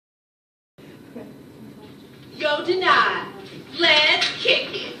Yo, deny. Let's kick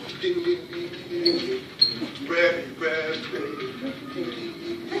it.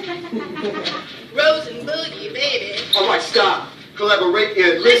 Rosenboogie, baby. All right, stop. Collaborate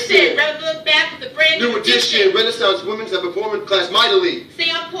and Listen, look back with a brand new edition. Renaissance women's have performing class mightily. Stay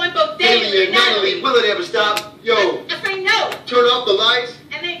on point both Daily daily and nightly. Will it ever stop? Yo. I say no. Turn off the lights.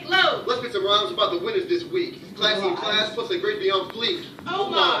 And they glow. Let's get some rhymes about the winners this week. Classy in class, plus a great beyond fleet.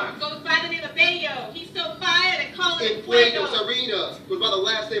 Omar goes by the name of Bayo. He's so fired and call In it Fuego Fuego. Arena, goes by the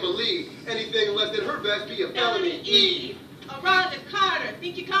last name of Lee. Anything less than her best be a felony. Eve. Aronda Carter.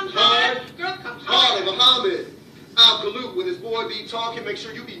 Think you come hard? Girl, come Harder, hard. Muhammad. Al Khalid with his boy be talking, make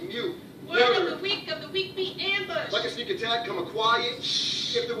sure you be mute. Word of the week be ambush. Like a sneak attack, come a quiet.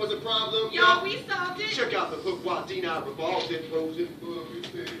 Shh, if there was a problem, Y'all, we solved it. check out the hook while D9 revolves it, frozen.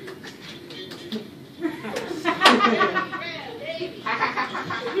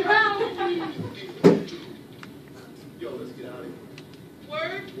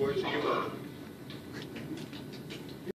 Word? Word to your mother.